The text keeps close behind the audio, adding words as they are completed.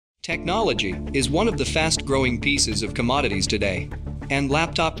Technology is one of the fast-growing pieces of commodities today, and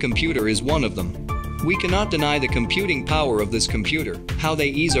laptop computer is one of them. We cannot deny the computing power of this computer, how they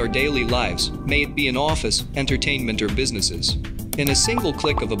ease our daily lives, may it be in office, entertainment or businesses. In a single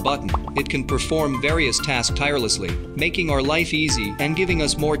click of a button, it can perform various tasks tirelessly, making our life easy and giving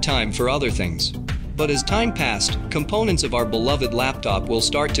us more time for other things. But as time passed, components of our beloved laptop will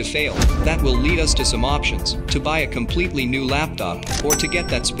start to fail. That will lead us to some options, to buy a completely new laptop, or to get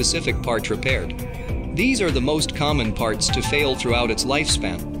that specific part repaired. These are the most common parts to fail throughout its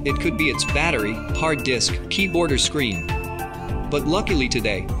lifespan. It could be its battery, hard disk, keyboard or screen. But luckily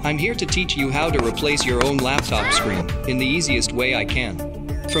today, I'm here to teach you how to replace your own laptop screen in the easiest way I can.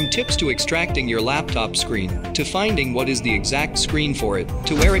 From tips to extracting your laptop screen, to finding what is the exact screen for it,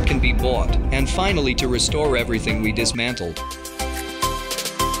 to where it can be bought, and finally to restore everything we dismantled.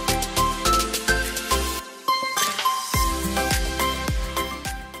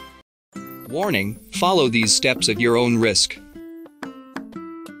 Warning: follow these steps at your own risk.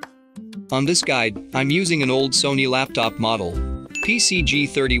 On this guide, I'm using an old Sony laptop model,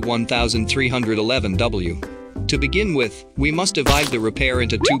 PCG31311W. To begin with, we must divide the repair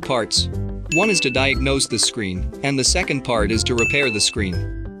into two parts. One is to diagnose the screen, and the second part is to repair the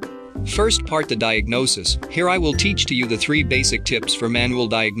screen. First part, the diagnosis. Here I will teach to you the 3 basic tips for manual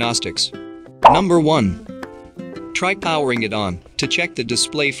diagnostics. Number 1. Try powering it on, to check the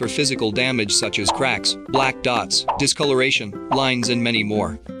display for physical damage such as cracks, black dots, discoloration, lines and many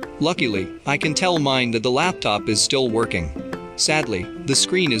more. Luckily, I can tell mine that the laptop is still working. Sadly, the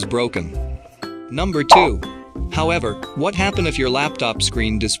screen is broken. Number 2. However, what happens if your laptop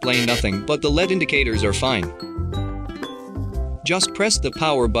screen display nothing but the LED indicators are fine? Just press the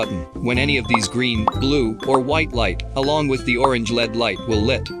power button when any of these green, blue, or white light, along with the orange LED light will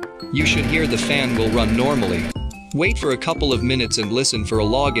lit. You should hear the fan will run normally. Wait for a couple of minutes and listen for a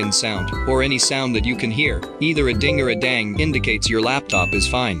login sound, or any sound that you can hear, either a ding or a dang indicates your laptop is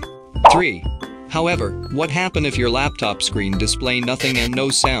fine. 3. However, what happens if your laptop screen display nothing and no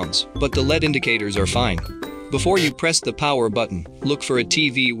sounds, but the LED indicators are fine? Before you press the power button, look for a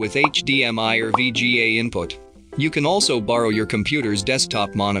TV with HDMI or VGA input. You can also borrow your computer's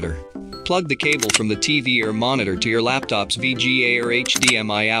desktop monitor. Plug the cable from the TV or monitor to your laptop's VGA or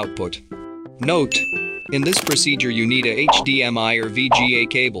HDMI output. Note: in this procedure you need a HDMI or VGA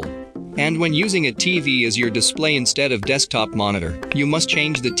cable. And when using a TV as your display instead of desktop monitor, you must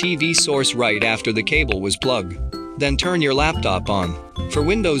change the TV source right after the cable was plugged. Then turn your laptop on. For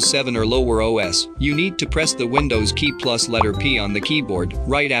Windows 7 or lower OS, you need to press the Windows key plus letter P on the keyboard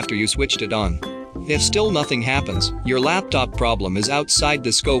right after you switched it on. If still nothing happens, your laptop problem is outside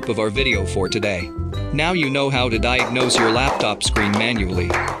the scope of our video for today. Now you know how to diagnose your laptop screen manually.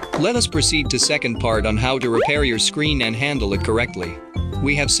 Let us proceed to second part on how to repair your screen and handle it correctly.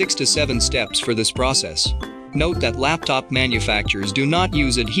 We have 6 to 7 steps for this process. Note that laptop manufacturers do not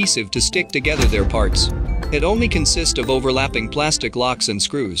use adhesive to stick together their parts. It only consists of overlapping plastic locks and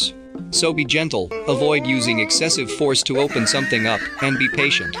screws. So be gentle, avoid using excessive force to open something up, and be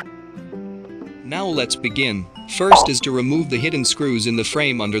patient. Now let's begin. First is to remove the hidden screws in the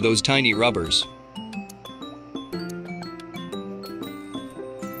frame under those tiny rubbers.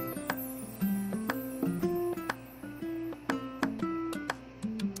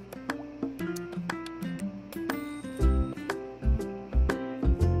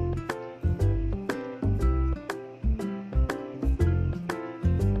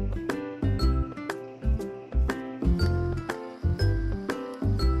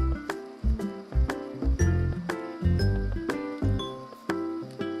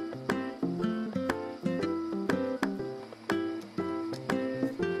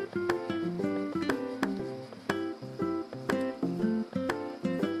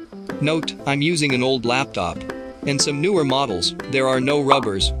 Note, I'm using an old laptop. In some newer models, there are no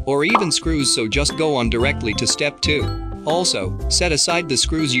rubbers or even screws, so just go on directly to step 2. Also, set aside the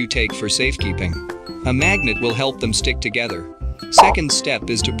screws you take for safekeeping. A magnet will help them stick together. Second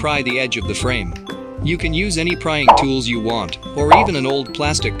step is to pry the edge of the frame. You can use any prying tools you want, or even an old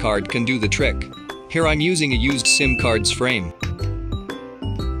plastic card can do the trick. Here I'm using a used SIM card's frame.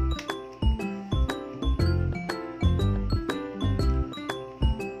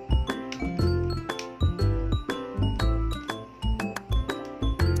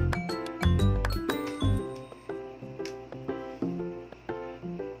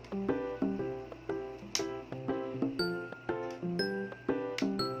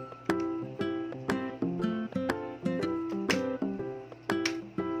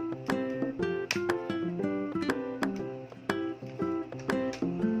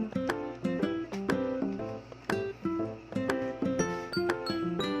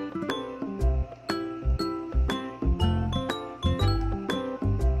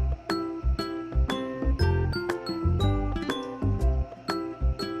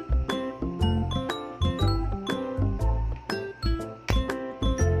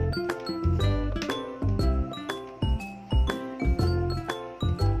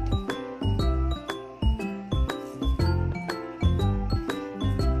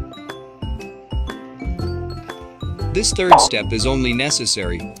 This third step is only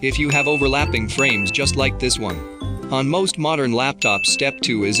necessary if you have overlapping frames just like this one. On most modern laptops, step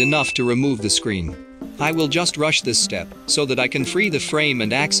 2 is enough to remove the screen. I will just rush this step so that I can free the frame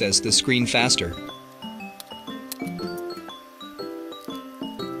and access the screen faster.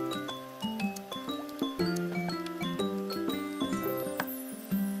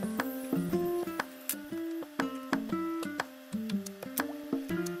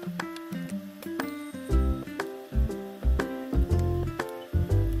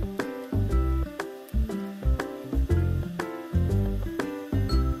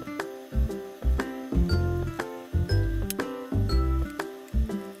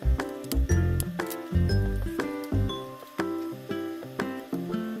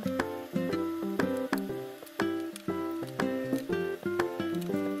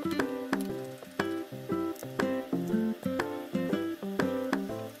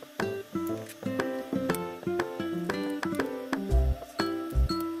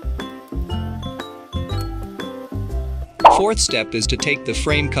 Fourth step is to take the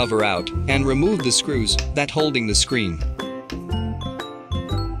frame cover out and remove the screws that holding the screen.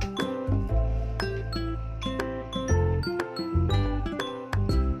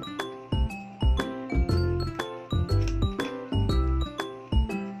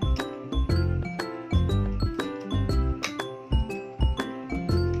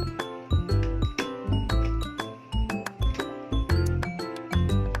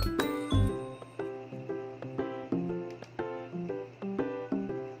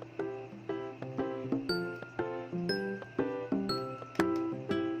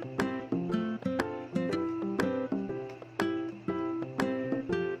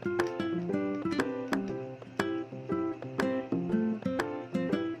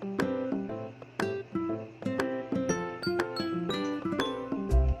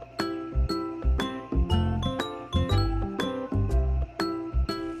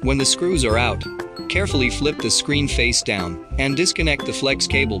 When the screws are out, carefully flip the screen face down and disconnect the flex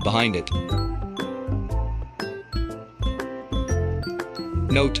cable behind it.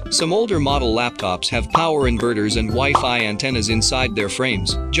 Note, some older model laptops have power inverters and Wi-Fi antennas inside their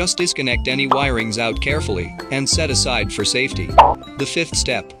frames. Just disconnect any wirings out carefully and set aside for safety. The fifth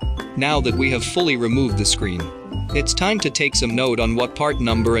step. Now that we have fully removed the screen, it's time to take some note on what part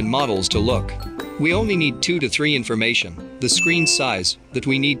number and models to look. We only need 2 to 3 information, the screen size, that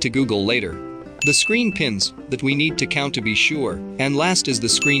we need to Google later, the screen pins, that we need to count to be sure, and last is the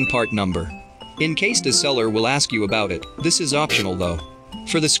screen part number. In case the seller will ask you about it, this is optional though.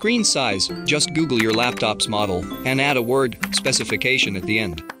 For the screen size, just Google your laptop's model and add a word specification at the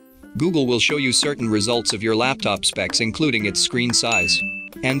end. Google will show you certain results of your laptop specs including its screen size.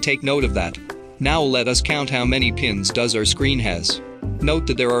 And take note of that. Now let us count how many pins does our screen has. Note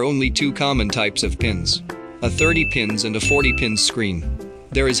that there are only 2 common types of pins, a 30 pins and a 40 pins screen.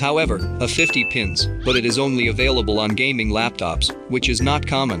 There is however a 50 pins, but it is only available on gaming laptops, which is not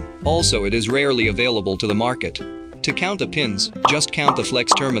common. Also it is rarely available to the market. To count the pins, just count the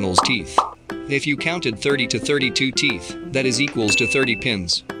flex terminal's teeth. If you counted 30 to 32 teeth, that is equals to 30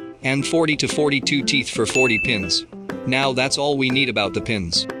 pins. And 40 to 42 teeth for 40 pins. Now that's all we need about the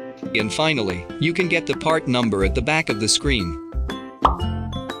pins. And finally, you can get the part number at the back of the screen.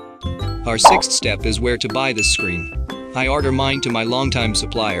 Our sixth step is where to buy this screen. I order mine to my longtime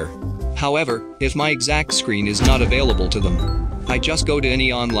supplier. However, if my exact screen is not available to them, I just go to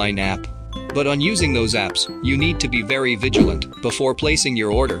any online app. But on using those apps, you need to be very vigilant. Before placing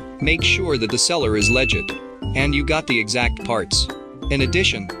your order, make sure that the seller is legit and you got the exact parts. In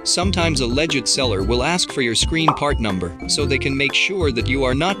addition, sometimes a legit seller will ask for your screen part number so they can make sure that you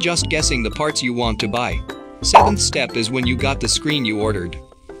are not just guessing the parts you want to buy. Seventh step is when you got the screen you ordered.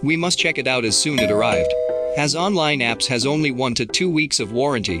 We must check it out as soon as it arrived, as online apps has only 1 to 2 weeks of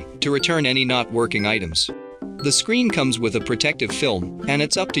warranty to return any not working items. The screen comes with a protective film, and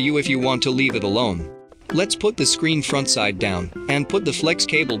it's up to you if you want to leave it alone. Let's put the screen front side down and put the flex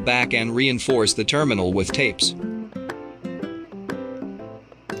cable back and reinforce the terminal with tapes.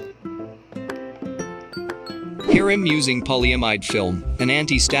 Here I'm using polyamide film, an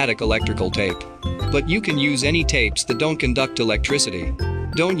anti-static electrical tape. But you can use any tapes that don't conduct electricity.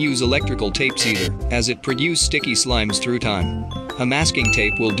 Don't use electrical tapes either, as it produces sticky slimes through time. A masking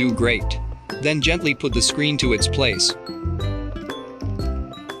tape will do great. Then gently put the screen to its place.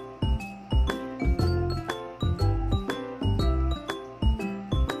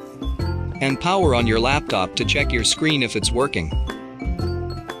 And power on your laptop to check your screen if it's working.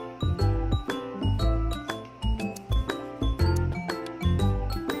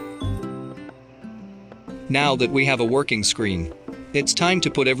 Now that we have a working screen, it's time to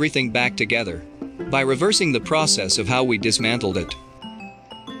put everything back together. by reversing the process of how we dismantled it.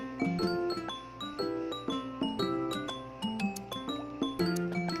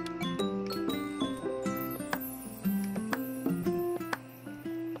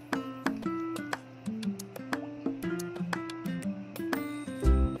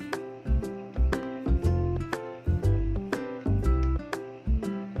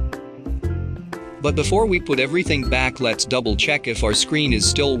 But before we put everything back, let's double check if our screen is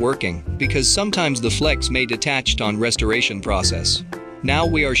still working, because sometimes the flex may detach on restoration process. Now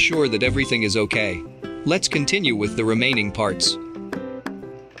we are sure that everything is okay. Let's continue with the remaining parts.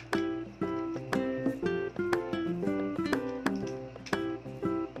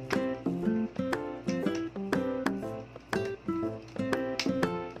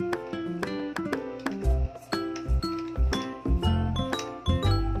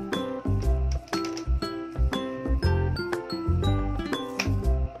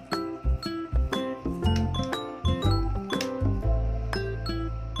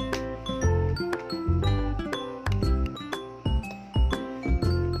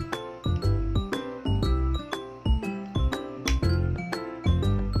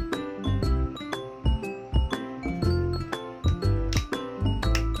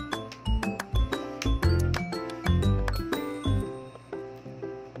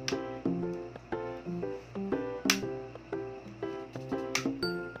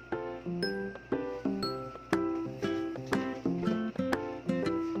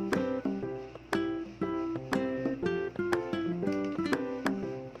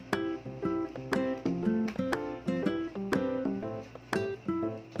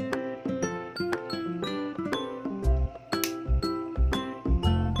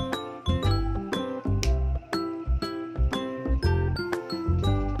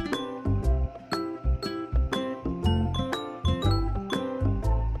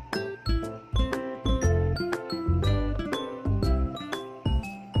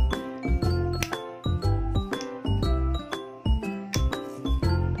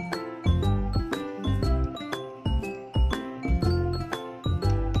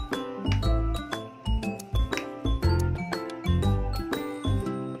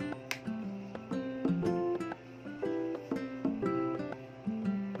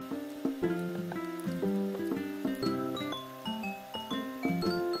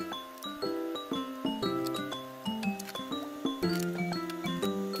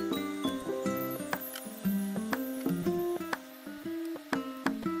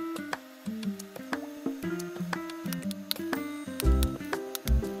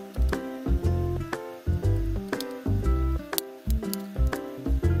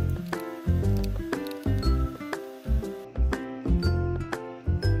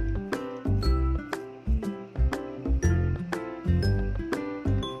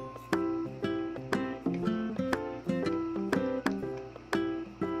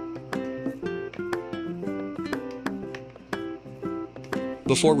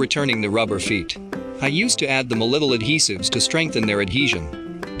 Before returning the rubber feet, I used to add them a little adhesives to strengthen their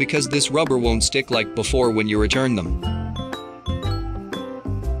adhesion, because this rubber won't stick like before when you return them.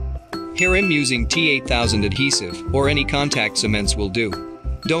 Here I'm using T8000 adhesive, or any contact cements will do.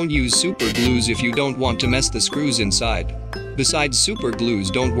 Don't use super glues if you don't want to mess the screws inside. Besides, super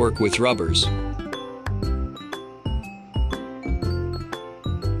glues don't work with rubbers.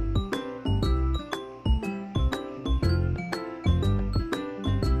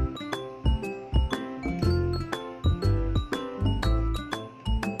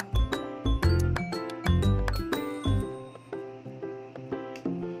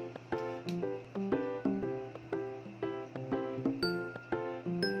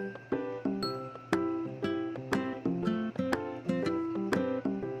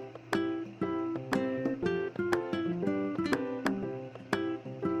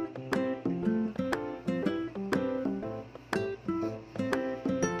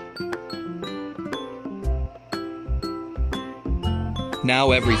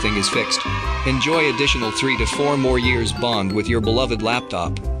 Now everything is fixed. Enjoy additional 3 to 4 more years bond with your beloved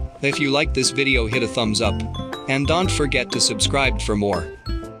laptop. If you like this video, hit a thumbs up. And don't forget to subscribe for more.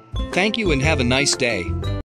 Thank you and have a nice day.